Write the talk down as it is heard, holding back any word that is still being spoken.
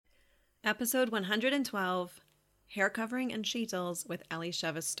Episode 112, Hair Covering and Sheetles with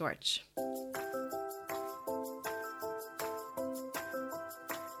Elisheva Storch.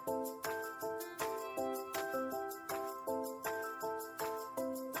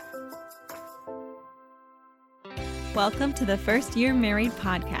 Welcome to the First Year Married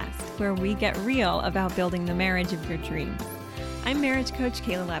podcast, where we get real about building the marriage of your dreams. I'm marriage coach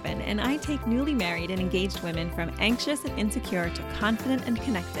Kayla Levin, and I take newly married and engaged women from anxious and insecure to confident and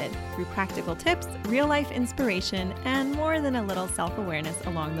connected through practical tips, real-life inspiration, and more than a little self-awareness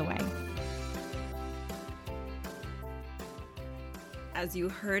along the way. As you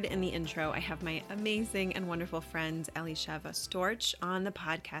heard in the intro, I have my amazing and wonderful friend Elisheva Storch on the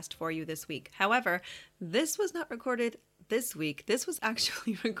podcast for you this week. However, this was not recorded this week. This was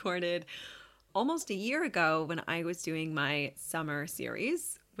actually recorded almost a year ago when I was doing my summer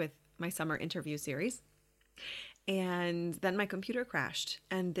series with my summer interview series. And then my computer crashed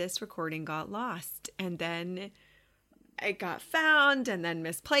and this recording got lost. And then it got found and then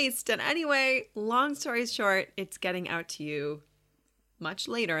misplaced. And anyway, long story short, it's getting out to you much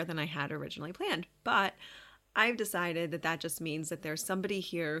later than I had originally planned. But I've decided that that just means that there's somebody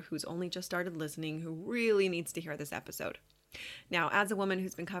here who's only just started listening who really needs to hear this episode. Now, as a woman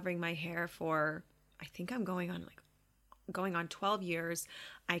who's been covering my hair for, I think I'm going on 12 years,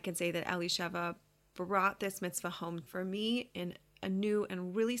 I can say that Elisheva brought this mitzvah home for me in a new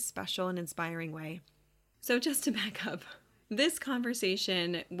and really special and inspiring way. So just to back up, this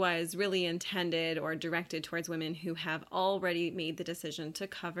conversation was really intended or directed towards women who have already made the decision to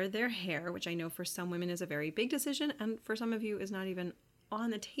cover their hair, which I know for some women is a very big decision, and for some of you is not even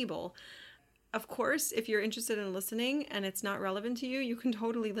on the table. Of course, if you're interested in listening and it's not relevant to you, you can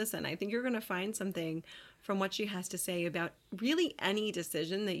totally listen. I think you're going to find something from what she has to say about really any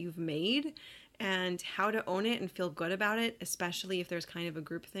decision that you've made and how to own it and feel good about it, especially if there's kind of a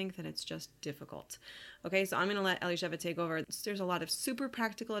groupthink that it's just difficult. Okay, so I'm going to let Elisheva take over. There's a lot of super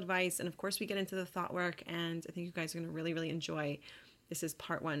practical advice, and of course we get into the thought work, and I think you guys are going to really, really enjoy. This is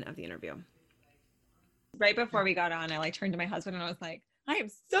part one of the interview. Right before we got on, I turned to my husband and I was like, I am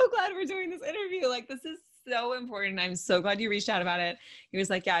so glad we're doing this interview. This is so important. I'm so glad you reached out about it. He was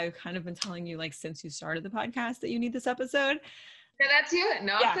like, yeah, I've kind of been telling you since you started the podcast that you need this episode. Yeah, that's you.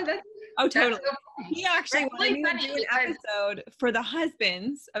 No, yeah. that's oh, totally. He actually wanted me to do an episode for the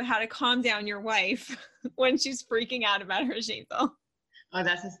husbands of how to calm down your wife when she's freaking out about her sheetle. Oh,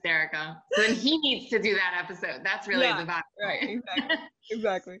 that's hysterical. So then he needs to do that episode. That's really the vibe. Right,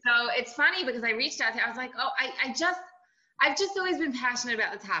 exactly. So it's funny because I reached out to him. I was like, I've just always been passionate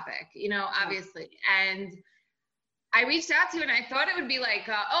about the topic, obviously. And I reached out to you and I thought it would be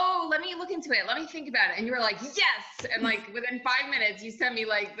let me look into it. Let me think about it. And you were like, yes. And within 5 minutes, you sent me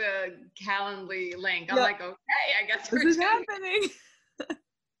the Calendly link. I'm like, okay, I guess this is happening.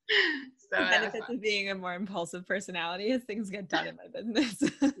 So the benefits of being a more impulsive personality is things get done in my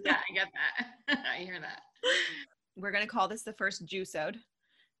business. Yeah, I get that. I hear that. We're going to call this the first Jewsode,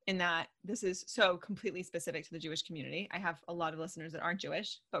 in that this is so completely specific to the Jewish community. I have a lot of listeners that aren't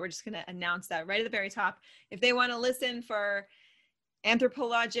Jewish, but we're just going to announce that right at the very top. If they want to listen for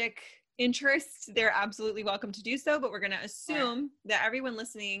anthropologic interests, they're absolutely welcome to do so, but we're going to assume that everyone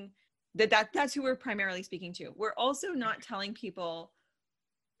listening, that's who we're primarily speaking to. We're also not telling people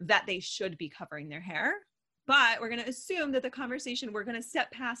that they should be covering their hair, but we're going to assume that the conversation, we're going to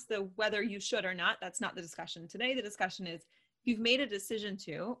step past the whether you should or not. That's not the discussion today. The discussion is, if you've made a decision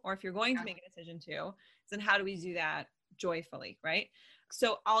to, or if you're going to make a decision to, then how do we do that joyfully, right?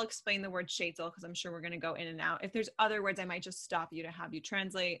 So I'll explain the word shetel because I'm sure we're going to go in and out. If there's other words, I might just stop you to have you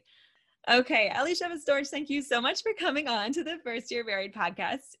translate. Okay, Elisheva Storch, thank you so much for coming on to the First Year Married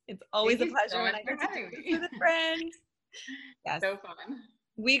podcast. It's always a pleasure when I get to do this with a friend. Yes. So fun.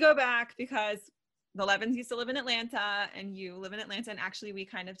 We go back because the Levins used to live in Atlanta and you live in Atlanta. And actually we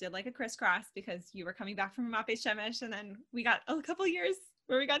kind of did a crisscross because you were coming back from Mape Shemesh and then we got a couple years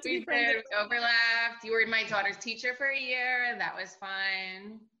where we got to be friends. We overlapped. You were my daughter's teacher for a year and that was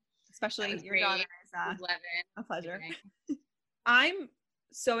fun. Especially your daughter is 11. A pleasure. I'm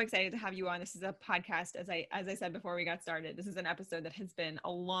so excited to have you on. This is a podcast, as I said before we got started, this is an episode that has been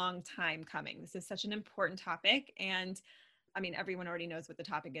a long time coming. This is such an important topic. And everyone already knows what the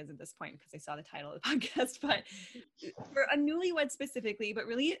topic is at this point because they saw the title of the podcast, but for a newlywed specifically, but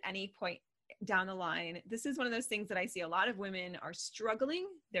really at any point down the line, this is one of those things that I see a lot of women are struggling.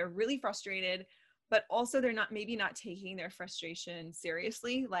 They're really frustrated, but also they're maybe not taking their frustration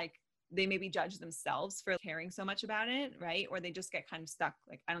seriously. They maybe judge themselves for caring so much about it, right? Or they just get kind of stuck.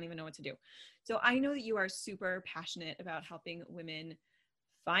 I don't even know what to do. So I know that you are super passionate about helping women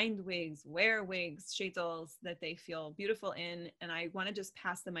find wigs, wear wigs, shadels that they feel beautiful in. And I want to just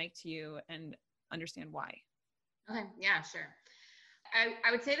pass the mic to you and understand why. Okay, yeah, sure.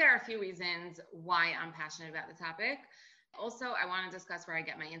 I would say there are a few reasons why I'm passionate about the topic. Also, I want to discuss where I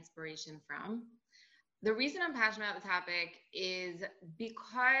get my inspiration from. The reason I'm passionate about the topic is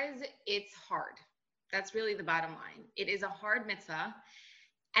because it's hard. That's really the bottom line. It is a hard mitzvah.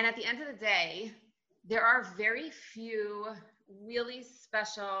 And at the end of the day, there are very few really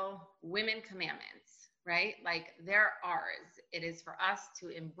special women commandments, right? Like they're ours. It is for us to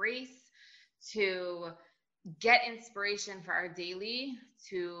embrace, to get inspiration for our daily,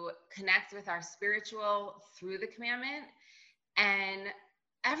 to connect with our spiritual through the commandment. And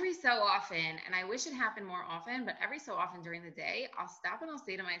every so often, and I wish it happened more often, but every so often during the day, I'll stop and I'll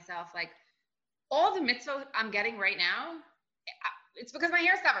say to myself, like, all the mitzvah I'm getting right now, it's because my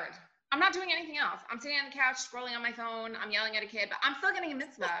hair's covered. I'm not doing anything else. I'm sitting on the couch, scrolling on my phone. I'm yelling at a kid, but I'm still getting a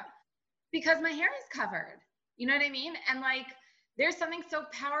mitzvah because my hair is covered. You know what I mean? And like, there's something so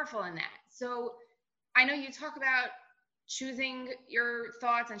powerful in that. So I know you talk about choosing your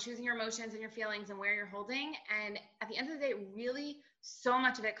thoughts and choosing your emotions and your feelings and where you're holding. And at the end of the day, really, so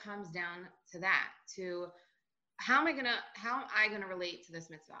much of it comes down to that, to how am I gonna relate to this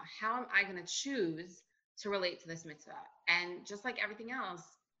mitzvah? How am I gonna choose to relate to this mitzvah? And just like everything else,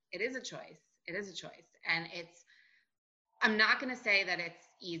 it is a choice. It is a choice. And I'm not going to say that it's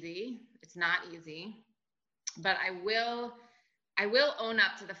easy. It's not easy, but I will own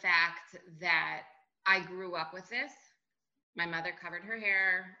up to the fact that I grew up with this. My mother covered her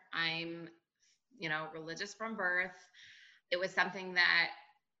hair. I'm, religious from birth. It was something that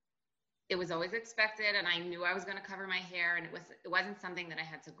it was always expected, and I knew I was going to cover my hair, and it wasn't something that I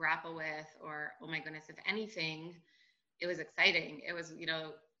had to grapple with, or, oh my goodness, if anything, it was exciting. It was,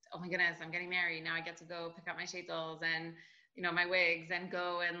 oh my goodness, I'm getting married. Now I get to go pick up my shadels and, my wigs and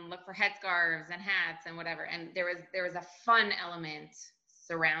go and look for headscarves and hats and whatever. And there was a fun element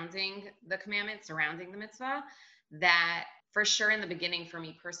surrounding the commandment, surrounding the mitzvah, that for sure in the beginning for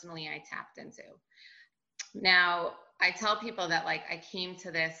me personally, I tapped into. Now, I tell people that like I came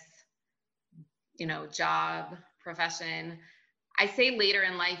to this, job, profession. I say later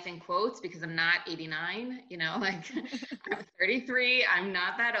in life in quotes because I'm not 89, like I'm 33. I'm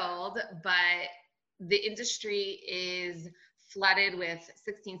not that old, but the industry is flooded with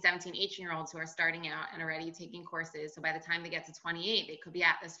 16, 17, 18-year-olds who are starting out and already taking courses. So by the time they get to 28, they could be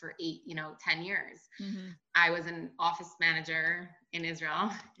at this for 10 years. Mm-hmm. I was an office manager in Israel,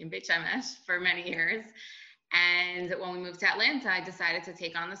 in Beit Shemesh, for many years. And when we moved to Atlanta, I decided to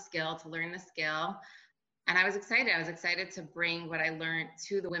take on the skill, to learn the skill. And I was excited. I was excited to bring what I learned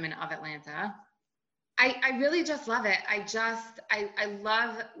to the women of Atlanta. I really just love it. I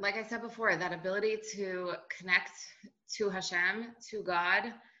love, like I said before, that ability to connect to Hashem, to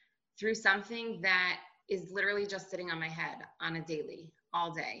God, through something that is literally just sitting on my head on a daily,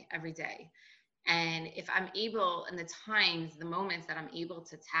 all day, every day. And if I'm able, in the moments that I'm able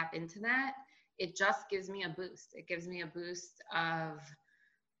to tap into that, it just gives me a boost. It gives me a boost of,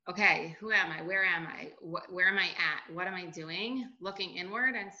 okay, who am I? Where am I? Where am I at? What am I doing? Looking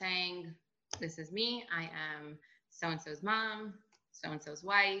inward and saying, this is me. I am so-and-so's mom, so-and-so's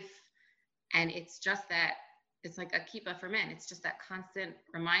wife. And it's just that, it's like a kippah for men. It's just that constant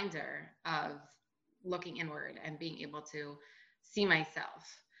reminder of looking inward and being able to see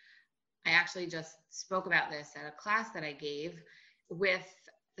myself. I actually just spoke about this at a class that I gave with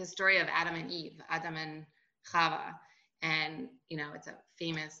the story of Adam and Eve, Adam and Chava. And, it's a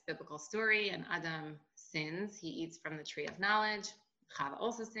famous biblical story, and Adam sins. He eats from the tree of knowledge. Chava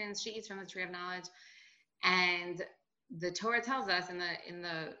also sins. She eats from the tree of knowledge. And the Torah tells us in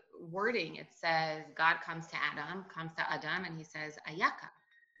the wording, it says, God comes to Adam, and he says, Ayaka,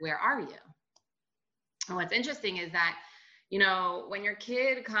 where are you? And what's interesting is that, when your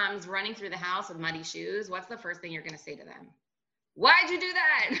kid comes running through the house with muddy shoes, what's the first thing you're going to say to them? Why'd you do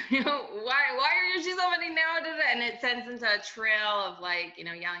that? Why are your shoes so muddy now? And it sends into a trail of like,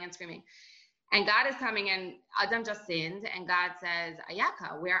 yelling and screaming. And God is coming, and Adam just sinned, and God says,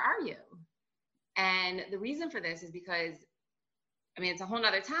 Ayaka, where are you? And the reason for this is because, it's a whole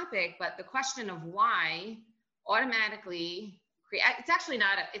nother topic, but the question of why automatically it's actually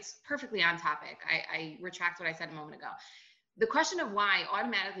not, it's perfectly on topic. I retract what I said a moment ago. The question of why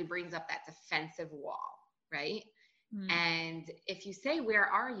automatically brings up that defensive wall, right? And if you say, where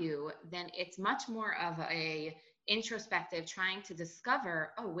are you? Then it's much more of a introspective, trying to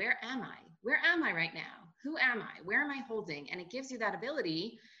discover, oh, where am I? Where am I right now? Who am I? Where am I holding? And it gives you that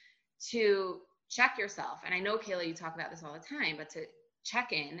ability to check yourself. And I know, Kayla, you talk about this all the time, but to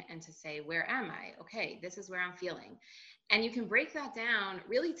check in and to say, where am I? Okay, this is where I'm feeling. And you can break that down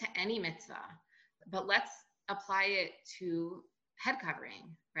really to any mitzvah, but let's apply it to head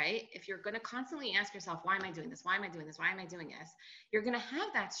covering, right? If you're going to constantly ask yourself, why am I doing this? Why am I doing this? Why am I doing this? You're going to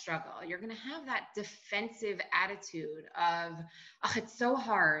have that struggle. You're going to have that defensive attitude of, oh, it's so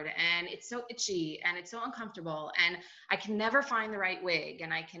hard and it's so itchy and it's so uncomfortable and I can never find the right wig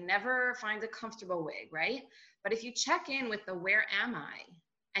and I can never find a comfortable wig, right? But if you check in with the where am I,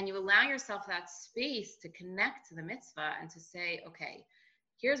 and you allow yourself that space to connect to the mitzvah and to say, okay,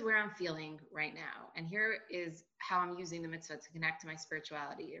 here's where I'm feeling right now. And here is how I'm using the mitzvah to connect to my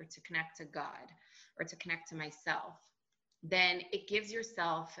spirituality or to connect to God or to connect to myself. Then it gives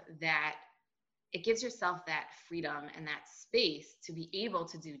yourself that freedom and that space to be able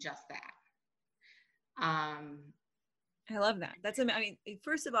to do just that. I love that. That's, I mean,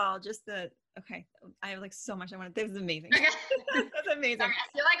 first of all, okay, I have like so much I want to, that was amazing. Okay. That's amazing. Sorry,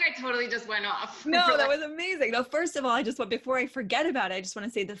 I feel like I totally just went off. No, that was amazing. No, first of all, before I forget about it, I just want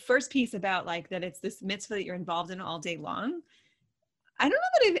to say the first piece about like that it's this mitzvah that you're involved in all day long. I don't know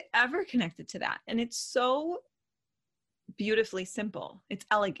that I've ever connected to that. And it's so beautifully simple. It's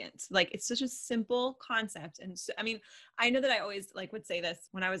elegant. Like it's such a simple concept. And so, I mean, I know that I always like would say this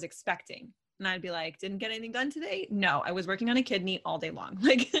when I was expecting. And I'd be like, didn't get anything done today? No, I was working on a kidney all day long.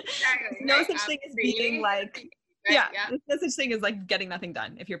 Like exactly, no such thing as being like, yeah, no such thing as like getting nothing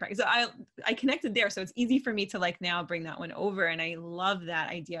done if you're pregnant. So I connected there. So it's easy for me to like now bring that one over. And I love that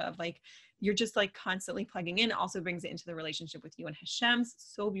idea of like, you're just like constantly plugging in. It also brings it into the relationship with you and Hashem's.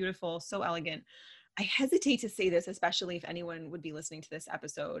 So beautiful, so elegant. I hesitate to say this, especially if anyone would be listening to this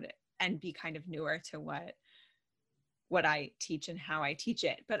episode and be kind of newer to what I teach and how I teach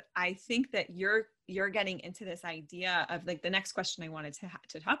it. But I think that you're getting into this idea of like the next question I wanted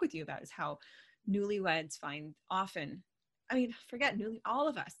to talk with you about is how newlyweds find often, I mean, all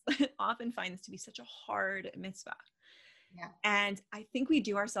of us often find this to be such a hard mitzvah. Yeah. And I think we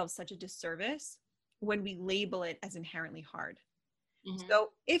do ourselves such a disservice when we label it as inherently hard. Mm-hmm. So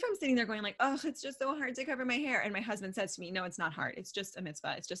if I'm sitting there going like, oh, it's just so hard to cover my hair. And my husband says to me, no, it's not hard. It's just a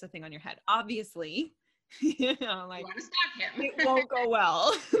mitzvah. It's just a thing on your head. Obviously, you know, like you want to stop him. It won't go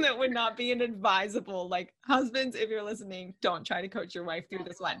well. That would not be an advisable, like husbands, if you're listening, don't try to coach your wife through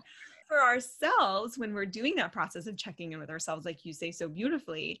this one. For ourselves, when we're doing that process of checking in with ourselves, like you say so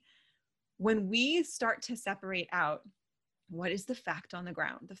beautifully, when we start to separate out, what is the fact on the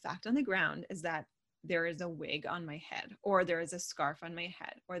ground? The fact on the ground is that there is a wig on my head, or there is a scarf on my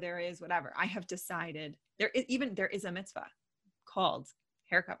head, or there is whatever. I have decided there is a mitzvah called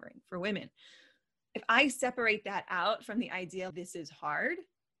hair covering for women. If I separate that out from the idea of this is hard,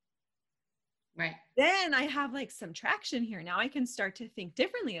 right, then I have like some traction here. Now I can start to think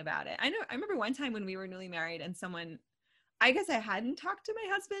differently about it. I remember one time when we were newly married and I guess I hadn't talked to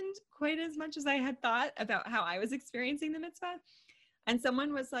my husband quite as much as I had thought about how I was experiencing the mitzvah. And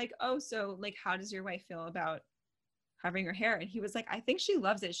someone was like, oh, so like, how does your wife feel about covering her hair? And he was like, I think she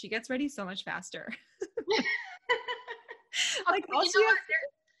loves it. She gets ready so much faster. Like, you know what?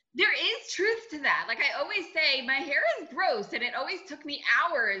 There is truth to that. Like I always say, my hair is gross and it always took me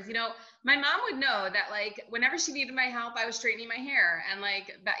hours. You know, my mom would know that like whenever she needed my help, I was straightening my hair. And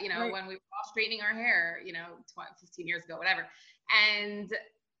like that, you know, right. When we were all straightening our hair, you know, 15 years ago, whatever. And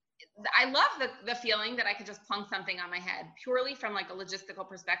I love the feeling that I could just plunk something on my head purely from like a logistical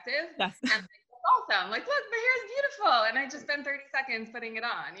perspective. Yes. And like, it's awesome. Like, look, my hair is beautiful. And I just spent 30 seconds putting it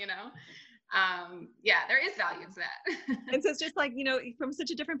on, you know? Yeah, there is value to that. And so it's just like, you know, from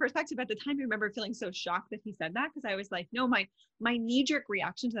such a different perspective at the time, I remember feeling so shocked that he said that, because I was like, no, my knee-jerk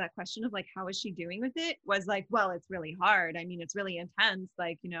reaction to that question of like, how is she doing with it was like, well, it's really hard. I mean, it's really intense,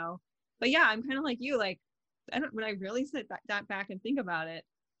 like, you know, but yeah, I'm kind of like you, like, when I really sit that back and think about it,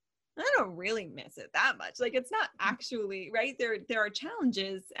 I don't really miss it that much. Like it's not actually right there are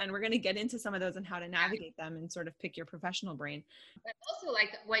challenges, and we're going to get into some of those and how to navigate them and sort of pick your professional brain. But also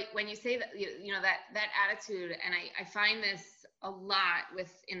like when you say that, you know, that attitude, and I find this a lot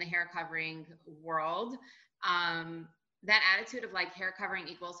within the hair covering world, that attitude of like hair covering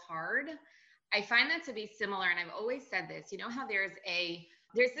equals hard. I find that to be similar. And I've always said this, you know how there's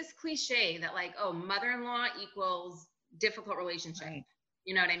this cliche that like, oh, mother-in-law equals difficult relationship. Right.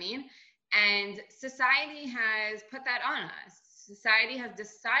 You know what I mean? And society has put that on us. Society has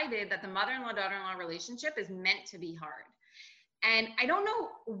decided that the mother-in-law, daughter-in-law relationship is meant to be hard. And I don't know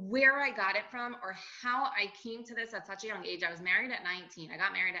where I got it from or how I came to this at such a young age. I was married at 19. I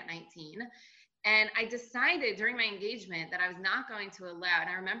got married at 19. And I decided during my engagement that I was not going to allow, and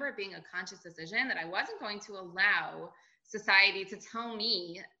I remember it being a conscious decision, that I wasn't going to allow society to tell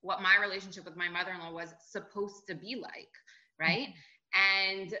me what my relationship with my mother-in-law was supposed to be like, right? Mm-hmm.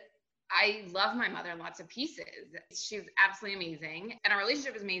 And I love my mother-in-law to pieces. She's absolutely amazing. And our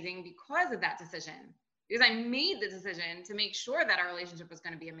relationship is amazing because of that decision. Because I made the decision to make sure that our relationship was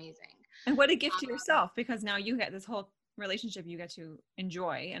going to be amazing. And what a gift to yourself, because now you get this whole relationship you get to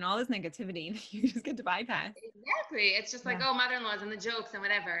enjoy, and all this negativity you just get to bypass. Exactly. It's just like, oh, mother-in-laws and the jokes and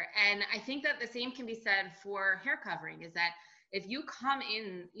whatever. And I think that the same can be said for hair covering, is that if you come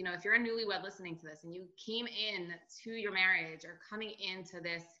in, you know, if you're a newlywed listening to this and you came in to your marriage or coming into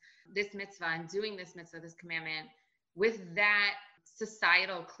this mitzvah and doing this mitzvah, this commandment with that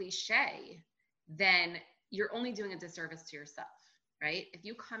societal cliche, then you're only doing a disservice to yourself, right? If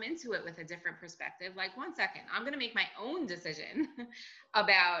you come into it with a different perspective, like, one second, I'm going to make my own decision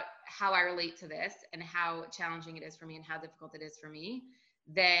about how I relate to this and how challenging it is for me and how difficult it is for me,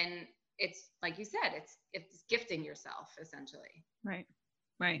 then it's like you said, it's gifting yourself essentially. Right.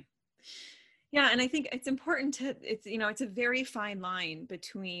 Yeah. And I think it's important to, it's a very fine line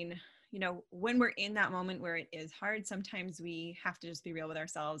between, when we're in that moment where it is hard, sometimes we have to just be real with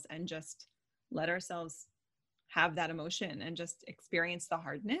ourselves and just let ourselves have that emotion and just experience the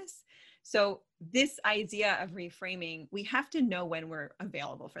hardness. So this idea of reframing, we have to know when we're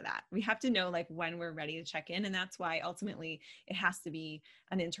available for that. We have to know like when we're ready to check in. And that's why ultimately it has to be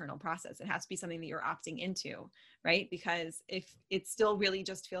an internal process. It has to be something that you're opting into, right? Because if it still really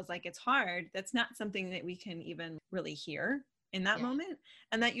just feels like it's hard, that's not something that we can even really hear in that moment.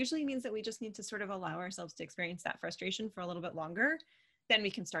 And that usually means that we just need to sort of allow ourselves to experience that frustration for a little bit longer. Then we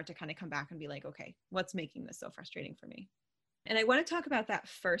can start to kind of come back and be like, okay, what's making this so frustrating for me? And I want to talk about that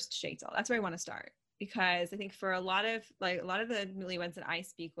first sheitel. That's where I want to start, because I think for a lot of the newlyweds that I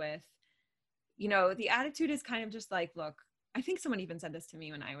speak with, the attitude is kind of just like, look, I think someone even said this to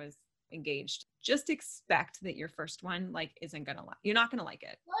me when I was engaged. Just expect that your first one isn't gonna like. You're not gonna like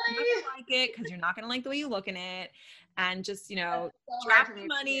it. You're not gonna like it because you're not gonna like the way you look in it, and just drop the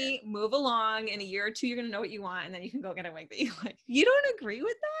money, move along. In a year or two, you're gonna know what you want, and then you can go get a wig that you like. You don't agree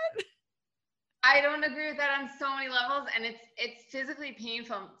with that? I don't agree with that on so many levels, and it's physically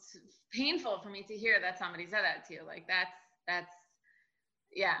painful for me to hear that somebody said that to you. Like that's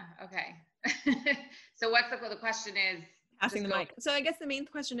yeah, okay. So what's the question is passing the mic. So I guess the main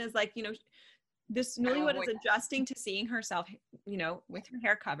question is this newlywed is adjusting to seeing herself, with her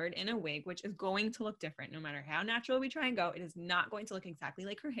hair covered in a wig, which is going to look different no matter how natural we try and go. It is not going to look exactly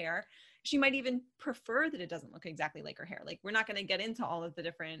like her hair. She might even prefer that it doesn't look exactly like her hair. Like, we're not going to get into all of the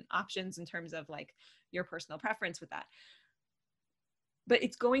different options in terms of your personal preference with that. But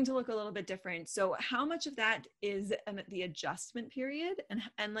it's going to look a little bit different. So how much of that is the adjustment period?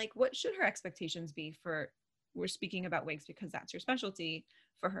 And what should her expectations be for, we're speaking about wigs because that's your specialty,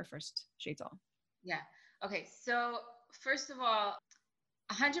 for her first sheitel? Yeah. Okay. So first of all,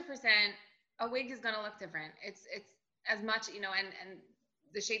 100%, a wig is going to look different. It's as much, and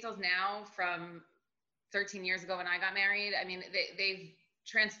the sheitels now from 13 years ago when I got married, I mean, they've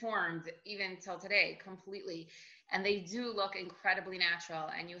transformed even till today completely. And they do look incredibly natural,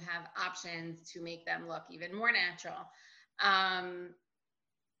 and you have options to make them look even more natural.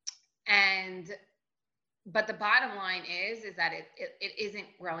 But the bottom line is that it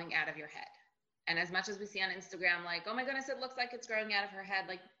isn't growing out of your head. And as much as we see on Instagram, like, oh my goodness, it looks like it's growing out of her head.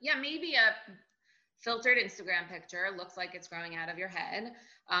 Like, yeah, maybe a filtered Instagram picture looks like it's growing out of your head.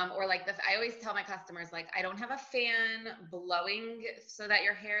 Or I always tell my customers, like, I don't have a fan blowing so that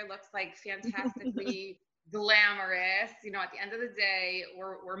your hair looks like fantastically glamorous. At the end of the day,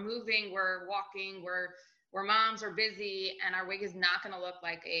 we're moving, we're walking, we're moms, we're busy, and our wig is not going to look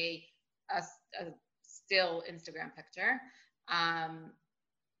like a still Instagram picture.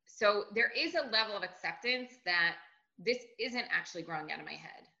 So there is a level of acceptance that this isn't actually growing out of my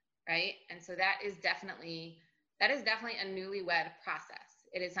head, right? And so that is definitely a newlywed process.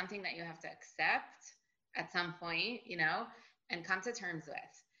 It is something that you have to accept at some point, and come to terms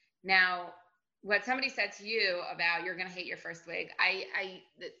with. Now, what somebody said to you about you're going to hate your first wig,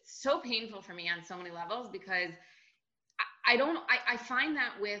 it's so painful for me on so many levels, because I find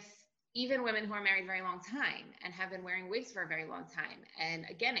that with even women who are married a very long time and have been wearing wigs for a very long time. And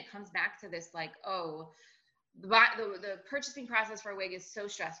again, it comes back to this the purchasing process for a wig is so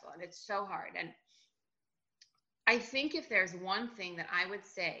stressful and it's so hard. And I think if there's one thing that I would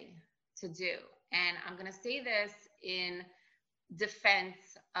say to do, and I'm going to say this in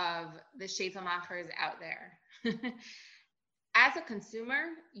defense of the sheitel machers out there, as a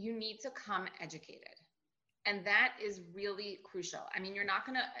consumer, you need to come educated. And that is really crucial. I mean, you're not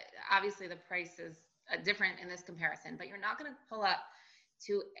going to, obviously the price is different in this comparison, but you're not going to pull up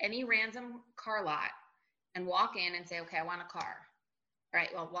to any random car lot and walk in and say, okay, I want a car. All right,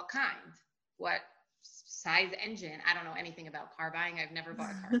 well, what kind? What size engine? I don't know anything about car buying. I've never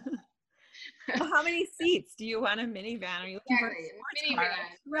bought a car. Well, how many seats? Do you want a minivan? Are you looking for a Exactly. sports car, Minivan,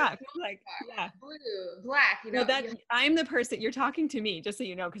 a or a truck? small Like, car, yeah. blue, black, No, that I'm the person you're talking to me, just so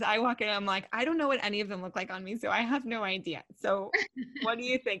you know, because I walk in, I'm like, I don't know what any of them look like on me, so I have no idea. So what do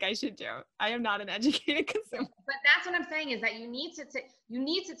you think I should do? I am not an educated consumer. But that's what I'm saying is that you need to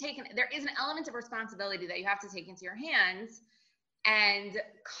there is an element of responsibility that you have to take into your hands and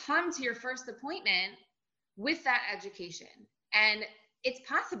come to your first appointment with that education. And it's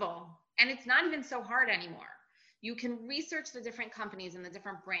possible, and it's not even so hard anymore. You can research the different companies and the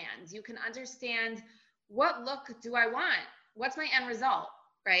different brands. You can understand, what look do I want? What's my end result?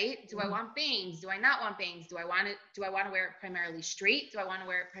 Right? Do I want bangs? Do I not want bangs? Do I want to wear it primarily straight? Do I want to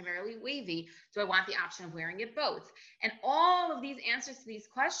wear it primarily wavy? Do I want the option of wearing it both? And all of these answers to these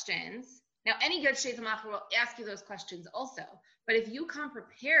questions, now any good shades macher will ask you those questions also. But if you come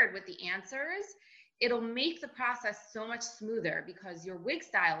prepared with the answers, it'll make the process so much smoother, because your wig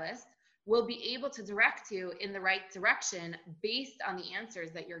stylist will be able to direct you in the right direction based on the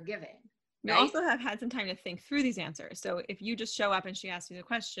answers that you're giving. You also have had some time to think through these answers. So if you just show up and she asks you the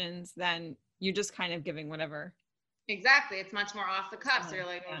questions, then you're just kind of giving whatever. Exactly. It's much more off the cuff. So you're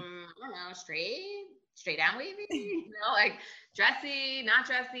like, I don't know, straight down wavy, like dressy, not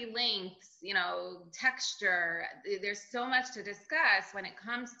dressy, lengths, texture. There's so much to discuss when it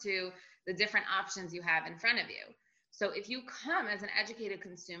comes to the different options you have in front of you. So if you come as an educated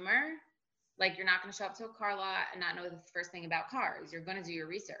consumer, like, you're not going to show up to a car lot and not know the first thing about cars. You're going to do your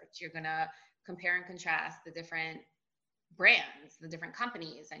research. You're going to compare and contrast the different brands, the different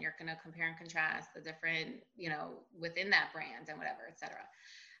companies, and you're going to compare and contrast the different, within that brand and whatever, et cetera.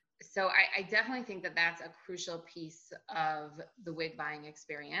 So I definitely think that that's a crucial piece of the wig buying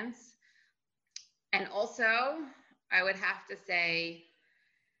experience. And also, I would have to say,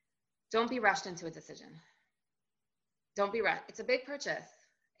 don't be rushed into a decision. Don't be rushed. It's a big purchase.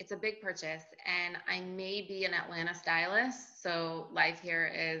 And I may be an Atlanta stylist, so life here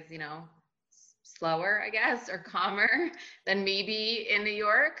is, slower, I guess, or calmer than maybe in New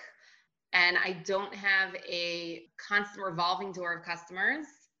York. And I don't have a constant revolving door of customers.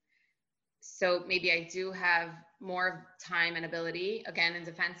 So maybe I do have more time and ability, again, in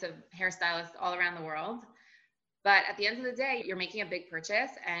defense of hairstylists all around the world. But at the end of the day, you're making a big purchase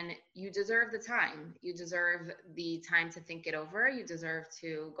and you deserve the time. You deserve the time to think it over. You deserve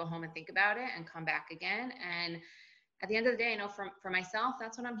to go home and think about it and come back again. And at the end of the day, I know for myself,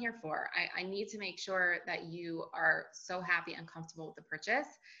 that's what I'm here for. I need to make sure that you are so happy and comfortable with the purchase.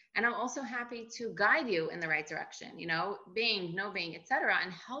 And I'm also happy to guide you in the right direction, bang, no bang, et cetera,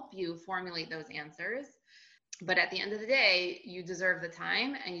 and help you formulate those answers. But at the end of the day, you deserve the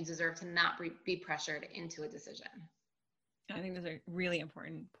time and you deserve to not be pressured into a decision. I think those are really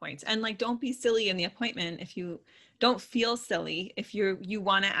important points. And like, don't be silly in the appointment. If you don't feel silly, if you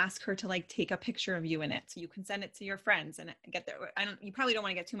want to ask her to like take a picture of you in it, so you can send it to your friends and get there. You probably don't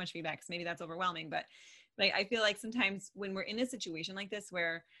want to get too much feedback because maybe that's overwhelming, but like, I feel like sometimes when we're in a situation like this,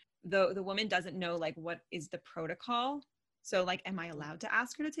 where the woman doesn't know like what is the protocol. So like, am I allowed to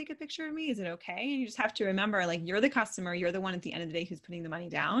ask her to take a picture of me? Is it okay? And you just have to remember, like, you're the customer, you're the one at the end of the day who's putting the money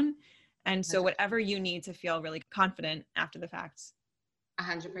down. And so whatever you need to feel really confident after the fact.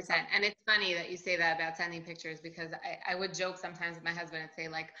 100%. And it's funny that you say that about sending pictures, because I would joke sometimes with my husband and say,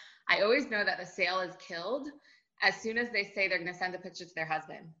 like, I always know that the sale is killed as soon as they say they're going to send a picture to their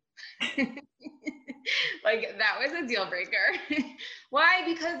husband. Like, that was a deal breaker. Why?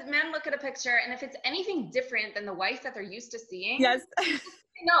 Because men look at a picture, and if it's anything different than the wife that they're used to seeing, yes,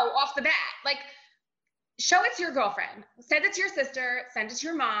 no, off the bat, like, show it to your girlfriend, send it to your sister, send it to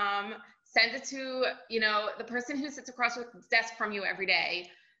your mom, send it to, the person who sits across the desk from you every day.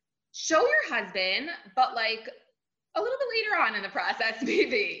 Show your husband, but like a little bit later on in the process,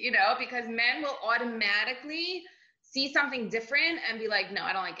 maybe, because men will automatically see something different and be like, no,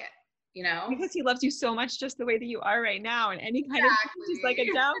 I don't like it. Because he loves you so much just the way that you are right now, and any kind of just like a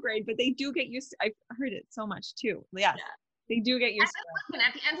downgrade, but they do get used to. I've heard it so much too. Yes, yeah. They do get used to it.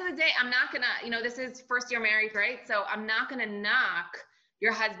 At the end of the day, I'm not gonna, this is first year married, right? So I'm not gonna knock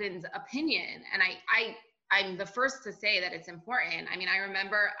your husband's opinion. And I'm the first to say that it's important. I mean, I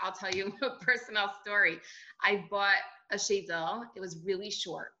remember, I'll tell you a personal story. I bought a chézelle. It was really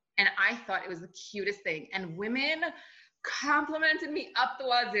short, and I thought it was the cutest thing. And women complimented me up the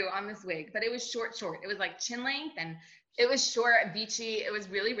wazoo on this wig, but it was short. It was like chin length, and it was short, beachy. It was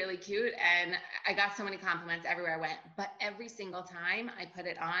really, really cute. And I got so many compliments everywhere I went. But every single time I put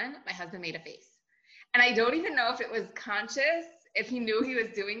it on, my husband made a face. And I don't even know if it was conscious, if he knew he was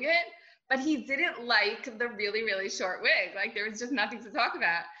doing it, but he didn't like the really, really short wig. Like, there was just nothing to talk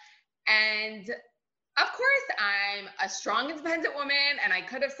about. And Of course, I'm a strong, independent woman, and I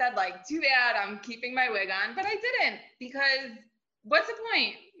could have said, like, too bad, I'm keeping my wig on, but I didn't, because what's the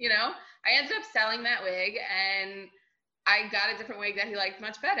point? I ended up selling that wig, and I got a different wig that he liked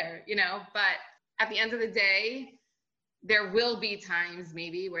much better, but at the end of the day, there will be times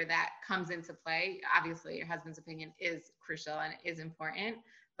maybe where that comes into play. Obviously, your husband's opinion is crucial and is important.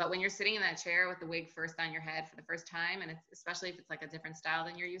 But when you're sitting in that chair with the wig first on your head for the first time, and especially if it's like a different style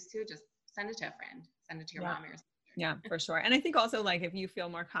than you're used to, just send it to a friend, send it to your mom or your sister. Yeah, for sure. And I think also, like, if you feel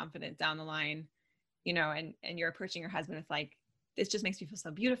more confident down the line, and you're approaching your husband with like, this just makes me feel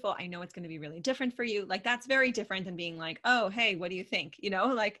so beautiful. I know it's going to be really different for you. Like, that's very different than being like, oh, hey, what do you think?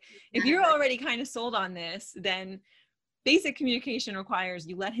 Like, if you're already kind of sold on this, then basic communication requires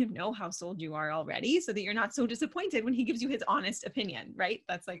you let him know how sold you are already, so that you're not so disappointed when he gives you his honest opinion, right?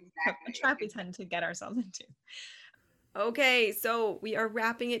 That's like a trap we tend to get ourselves into. Okay, so we are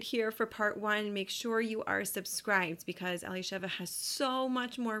wrapping it here for part 1. Make sure you are subscribed, because Elisheva has so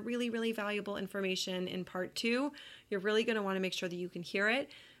much more really, really valuable information in part 2. You're really going to want to make sure that you can hear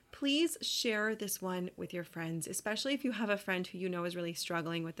it. Please share this one with your friends, especially if you have a friend who is really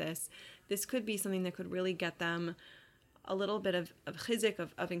struggling with this. This could be something that could really get them a little bit of chizuk,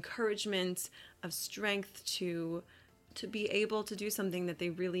 of encouragement, of strength to be able to do something that they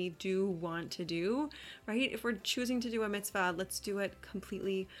really do want to do, right? If we're choosing to do a mitzvah, let's do it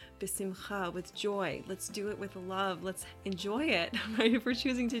completely b'simcha, with joy. Let's do it with love. Let's enjoy it, right? If we're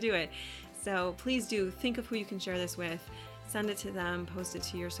choosing to do it. So please do think of who you can share this with. Send it to them, post it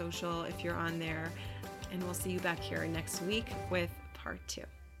to your social if you're on there, and we'll see you back here next week with part 2.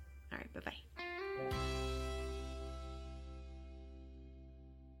 All right, bye-bye.